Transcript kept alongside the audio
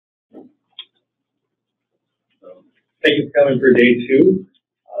Thank you for coming for day two.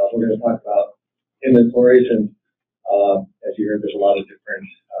 We're going to talk about inventories, and as you heard, there's a lot of different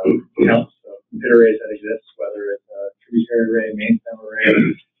counts of pit arrays that exist, whether it's a tributary array, main stem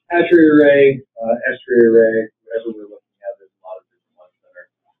array, hatchery array, estuary array, whatever we're looking at. There's a lot of different ones that are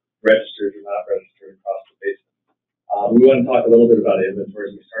registered or not registered across the basin. We want to talk a little bit about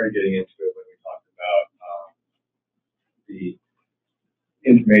inventories. We started getting into it when we talked about the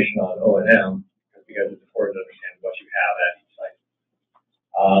information on O&M, because it's important to understand what you have at each site.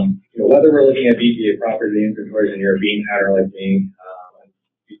 Whether we're looking at BPA property inventories and you're a bean pattern like me,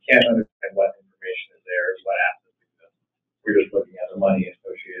 you can't understand what information is there, what assets exist. We're just looking at the money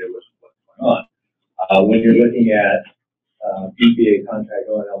associated with what's going on. When you're looking at BPA contract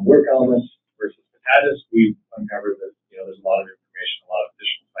O&M work elements versus potatoes, we've uncovered that there's a lot of information, a lot of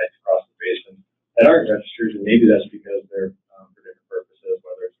additional sites across the basin that aren't registered, and maybe that's because they're for different purposes,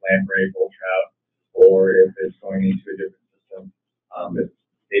 whether it's lamprey, bull trout, or if it's going into a different system.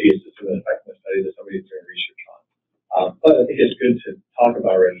 Maybe it's just an effectiveness study that somebody's doing research on. But I think it's good to talk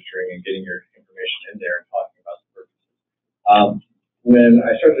about registering and getting your information in there and talking about the purposes. When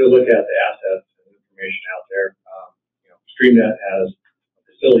I started to look at the assets and information out there, StreamNet has a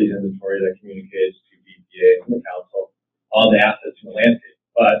facilities inventory that communicates to BPA and the council on the assets in the landscape.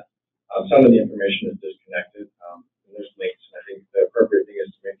 But some of the information is disconnected. And there's links, and I think the appropriate thing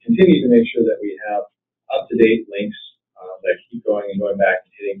is to continue to make sure that we have up-to-date links that keep going and going back and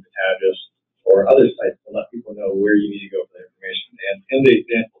hitting Potagis or other sites to let people know where you need to go for the information. And in the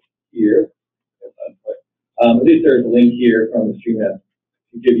example here, at least there's a link here from the StreamNet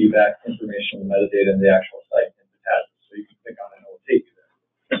to give you back information, metadata, and the actual site in Potagis. So you can click on it and it will take you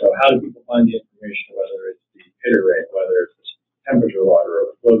there. So how do people find the information, whether it's the pit array, whether it's the temperature logger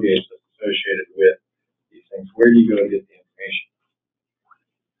or the flow gauge that's associated with these things? Where do you go to get the information?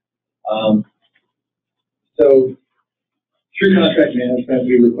 So through contract management,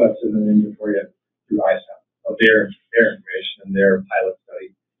 we requested an inventory through ISAP of their information and their pilot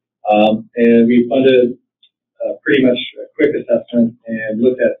study. And we funded pretty much a quick assessment and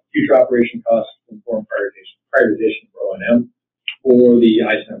looked at future operation costs and informed prioritization for O&M for the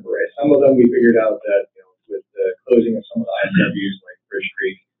ISAP array. Some of them we figured out that with the closing of some of the ISWs like Bridge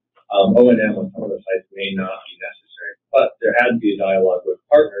Creek, O&M on some of the sites may not be necessary. But there had to be a dialogue with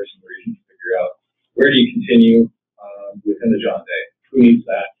partners in the region to figure out where do you continue within the John Day? Who needs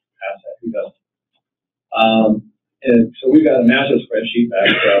that asset? Who doesn't? And so we've got a massive spreadsheet back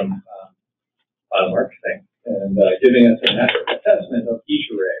from Mark, and giving us an assessment of each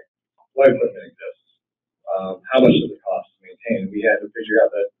array. What equipment exists? How much does it cost to maintain? We had to figure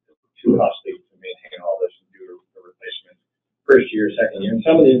out that it's too costly to maintain all this and do the replacement first year, second year. And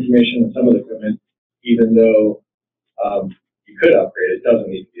some of the information and some of the equipment, even though you could upgrade, it doesn't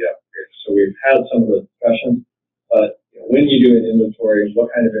need to be upgraded. So we've had some of the discussions, but when you do an inventory,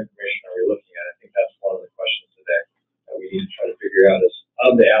 what kind of information are we looking at? I think that's one of the questions today that we need to try to figure out is,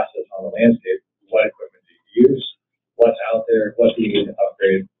 of the assets on the landscape, what equipment do you use? What's out there? What do you need to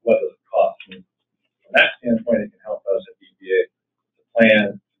upgrade? What does it cost? And from that standpoint, it can help us at BPA to plan,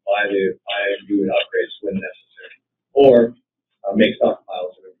 buy and do upgrades when necessary, or make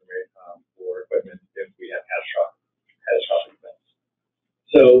stockpiles of information for equipment if we have catastrophic events.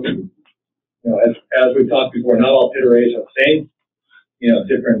 So, as we've talked before, not all pit arrays are the same.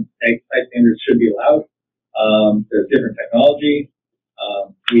 Different site standards should be allowed. There's different technology.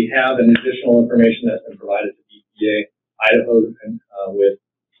 We have an additional information that's been provided to BPA Idaho with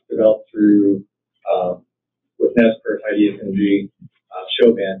developed through with NESPER, IDS&G,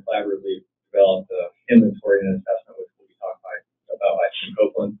 Chauvin collaboratively developed inventory and assessment, which will be talked about by Tim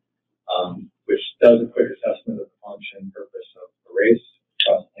Copeland, which does a quick assessment of the function and purpose of arrays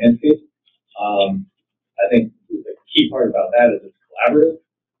across the landscape. I think the key part about that is it's collaborative.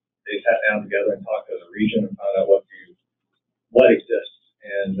 They sat down together and talked as a region and found out what exists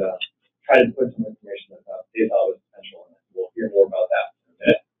and tried to put some information that they thought was potential in it. We'll hear more about that in a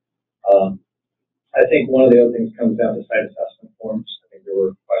minute. I think one of the other things comes down to site assessment forms. I think there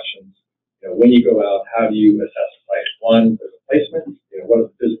were questions. When you go out, how do you assess a site? One, there's a placement. What are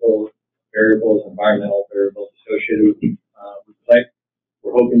the physical variables, environmental variables associated with the site?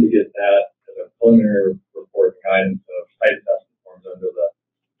 We're hoping to get that as a preliminary report and guidance of site assessment forms under the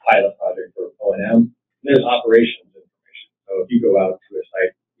pilot project for O&M. And there's operations information. So if you go out to a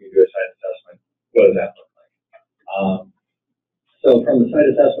site, you do a site assessment, what does that look like? So from the site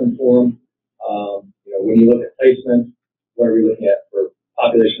assessment form, when you look at placement, what are we looking at for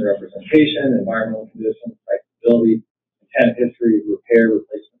population representation, environmental conditions, site stability, intent history, repair,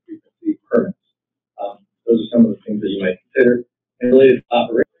 replacement frequency, permits. Those are some of the things that you might consider. And related to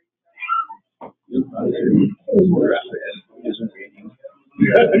operations, So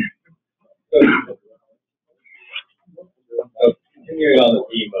continuing on the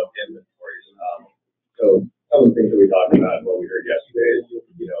theme of inventories, so some of the things that we talked about and what we heard yesterday is,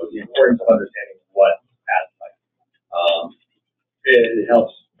 the importance of understanding what at site. It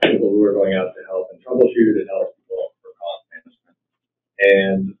helps people who are going out to help and troubleshoot. It helps people for cost management.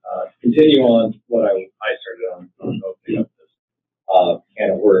 And to continue on what I started on opening up this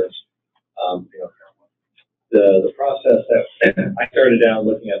can of worms, the process that I started down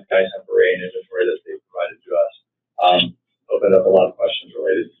looking at the ice array and inventory that they provided to us opened up a lot of questions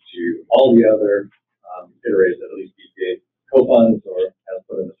related to all the other iterations that at least BPA co-funds or has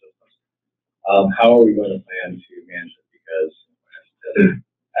put in the system. How are we going to plan to manage it? Because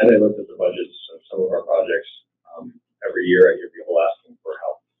as I looked at the budgets of some of our projects, every year I hear people asking for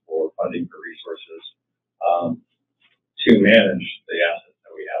help for funding for resources to manage the assets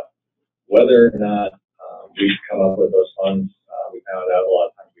that we have. Whether or not we should come up with those funds, we found out a lot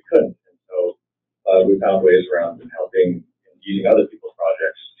of times we couldn't. And so we found ways around and helping and using other people's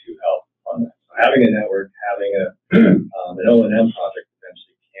projects to help fund that. So having a network, having an O&M project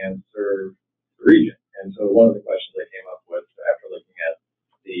eventually can serve the region. And so one of the questions I came up with after looking at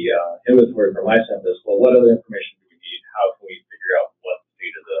the inventory from ISEMP is, well, what other information do we need? How can we figure out what the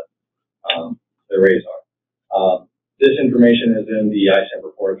state of the arrays are? This information is in the ISEMP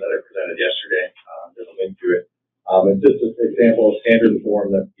report that I presented yesterday. There's a link to it. It's just an example of standard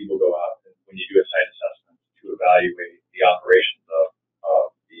form that people go out when you do a site assessment to evaluate the operations of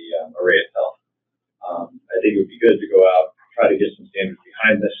the array itself. I think it would be good to go out, try to get some standards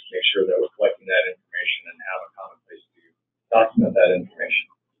behind this, make sure that we're collecting that information and have a common place to document that information.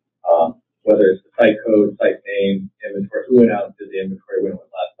 Whether it's the site code, site name, inventory, who went out and did the inventory when it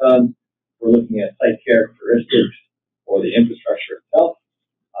was last done. We're looking at site characteristics or the infrastructure itself,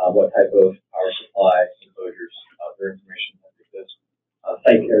 what type of power supply enclosures, other information that exists.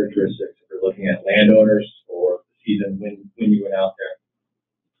 Site characteristics, if we're looking at landowners or the season when you went out there.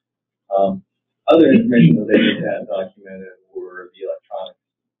 Other information that they just had documented were the electronic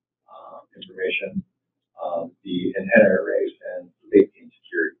information, the antenna arrays, and safety and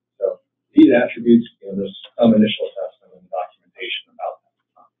security. So these attributes, there's some initial assessment and documentation about them.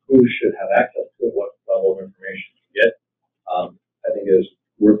 Who should have access to it, what level of information to get, I think is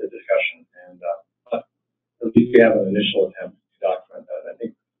worth a discussion. And at least we have an initial attempt to document that. And I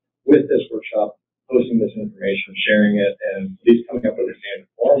think with this workshop, posting this information, sharing it, and at least coming up with a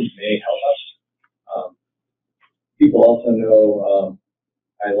standard form may help us. People also know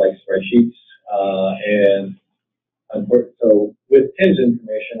I like spreadsheets, and so with TIM's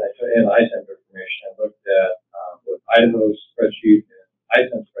information and ISEMP information, I looked at with Idaho's spreadsheet and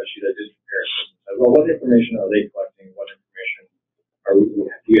ISEMP spreadsheet. I did comparisons and said, well, what information are they collecting? What information do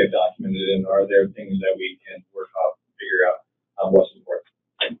we have documented, and are there things that we can work off and figure out what's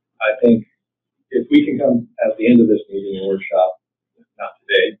important? I think if we can come at the end of this meeting and workshop, not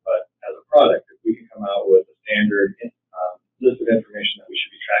today, but as a product, if we can come out with a standard list of information that we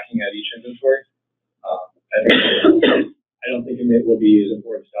should be tracking at each inventory, I don't think it will be as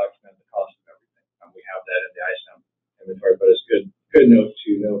important to document the cost of everything. We have that in the ISEM inventory, but it's good note to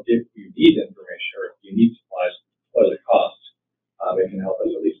know if you need information or if you need supplies, what does it cost? It can help us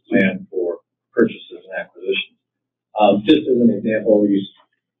at least plan for purchases and acquisitions. Just as an example, we use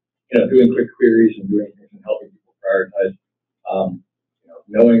doing quick queries and doing things and helping people prioritize.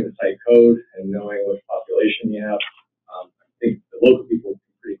 Knowing the site code and knowing what population you have, I think the local people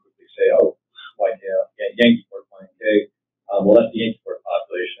can pretty quickly say, oh, like Yankeeport, K. Well, that's the Yankeeport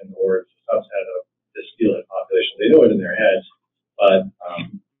population, or it's a subset of the steelhead population. They know it in their heads, but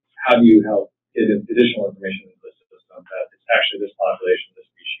how do you help get additional information into the system that it's actually this population,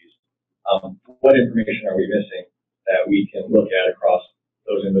 this species? What information are we missing that we can look at across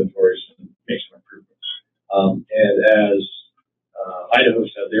those inventories and make some improvements? And as Idaho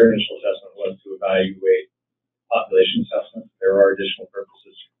said, their initial assessment was to evaluate population assessment. There are additional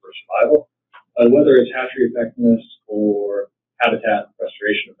purposes for survival, but whether it's hatchery effectiveness or habitat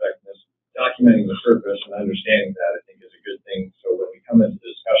restoration effectiveness, documenting the purpose and understanding that, I think, is a good thing. So when we come into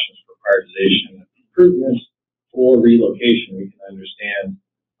discussions for prioritization of improvements or relocation, we can understand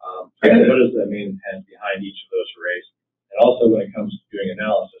what is the main intent behind each of those arrays. And also when it comes to doing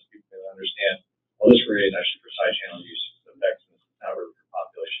analysis, people can understand, well, this array is actually for side channel use effectiveness, not really for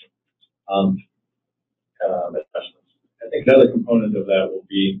population assessments. I think another component of that will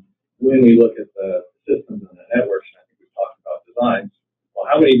be when we look at the systems and the networks, and I think we've talked about designs, well,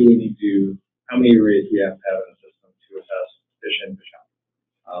 how many arrays do we have to have in a system to assess fish in, fish out,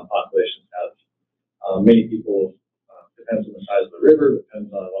 population status? Many people, depends on the size of the river, depends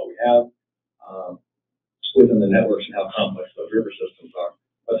on what we have. With networks and how complex those river systems are.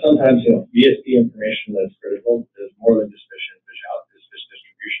 But sometimes, VSP information that's critical is more than just fish in, fish out, is fish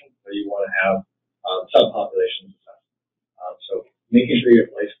distribution. So you want to have subpopulations assessed. So making sure you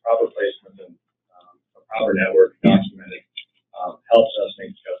have proper placement and a proper network documented helps us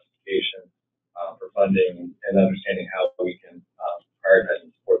make justification for funding and understanding how we can prioritize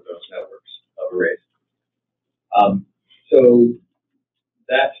and support those networks of arrays. So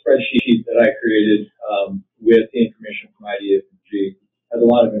that spreadsheet that I created with the information from IDFG has a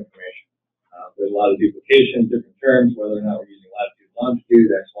lot of information. There's a lot of duplication, different terms, whether or not we're using latitude,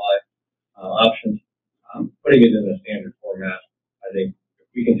 longitude, X, Y options. Putting it in a standard format, I think if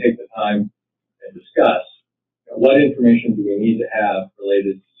we can take the time and discuss what information do we need to have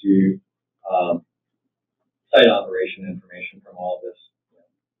related to site operation information from all this,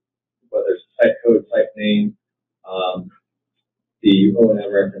 whether it's site code, site name, the O&M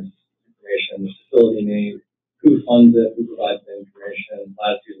reference information, the facility name, who funds it, who provides the information,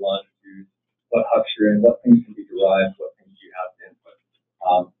 latitude, longitude, what HUCs you're in, what things can be derived, what things you have to input.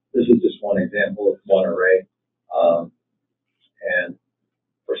 This is just one example of one array, and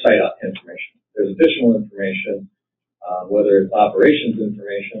for site information. There's additional information, whether it's operations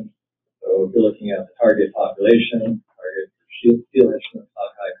information. So if you're looking at the target population, target seal instrument,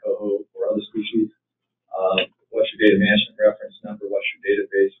 sockeye, coho, or other species, what's your data management reference number, what's your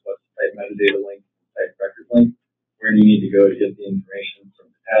database, what's the site metadata link, site record link, where do you need to go to get the information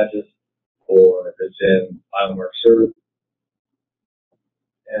from the TAGIS, or if it's in Biomark server.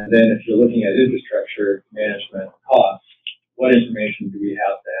 And then if you're looking at infrastructure management costs, what information do we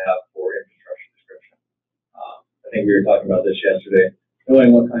have to have for infrastructure description? I think we were talking about this yesterday.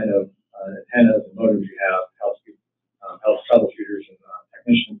 Knowing what kind of antennas and modems you have helps troubleshooters and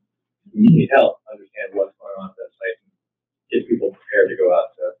technicians who need help understand what's going on at that site and get people prepared to go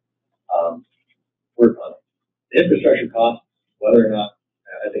out to work on it. The infrastructure costs, whether or not,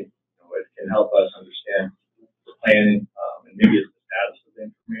 I think it can help us understand the planning and maybe it's the status of the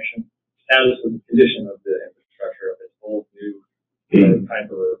information, status of the condition of the infrastructure, if it's old, new, time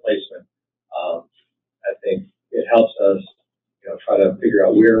for replacement. I think it helps us, try to figure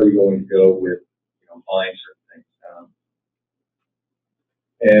out where are we going to go with, buying certain things.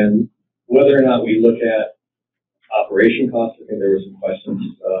 And whether or not we look at operation costs, I think there were some questions,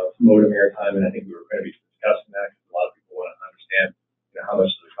 modem airtime, and I think we were going to be discussing that because a lot of people want to understand, how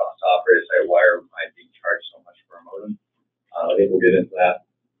much does it cost to operate a site, why am I being charged so much for a modem? I think we'll get into that.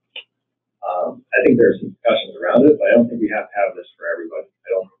 I think there are some discussions around it, but I don't think we have to have this for everybody. I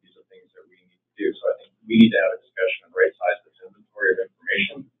don't think these are things that we need to do. So I think we need to have a discussion of right size this inventory of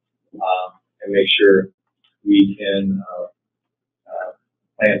information and make sure we can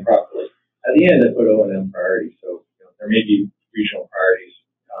plan properly. At the end, I put O&M priorities. So there may be regional priorities,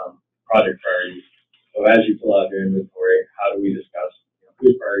 project priorities. So as you fill out your inventory, how do we discuss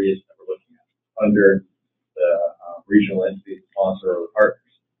whose priorities that we're looking at under the regional entity, the sponsor, or the partners?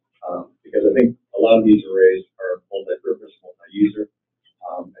 Because I think a lot of these arrays are multi-purpose, multi-user,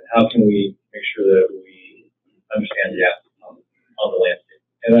 and how can we make sure that we understand the assets on the landscape?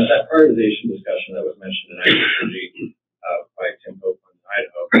 And that prioritization discussion that was mentioned in IDFG by Tim Copeland in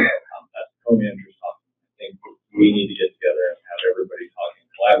Idaho, that's co-managers talking. I think we need to get together and have everybody talking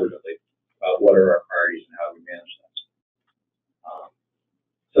collaboratively about what are our priorities and how we manage them.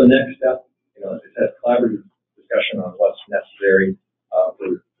 So next step, as I said, collaborative discussion on what's necessary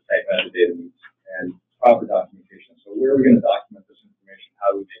for site metadata needs and proper documentation. So where are we going to document this information?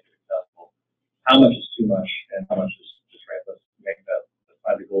 How do we make it accessible? How much is too much and how much is just right? Let's make that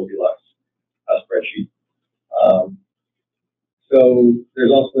the Goldilocks spreadsheet. So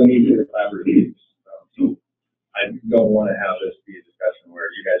there's also the need for collaborative meetings. So I don't want to have this be a discussion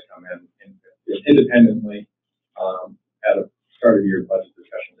where you guys come in independently at a start of your budget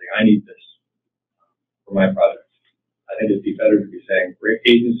discussion saying, I need this for my project. I think it'd be better to be saying,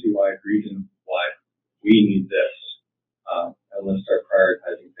 agency-wide, region-wide, we need this. And let's start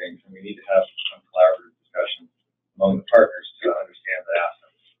prioritizing things. And we need to have some collaborative discussion among the partners to understand the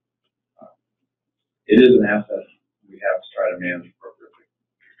assets. It is an asset we have to try to manage appropriately.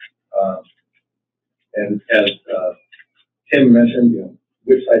 And as Tim mentioned,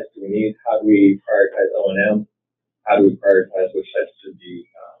 which sites do we need? How do we prioritize O&M? How do we prioritize which sites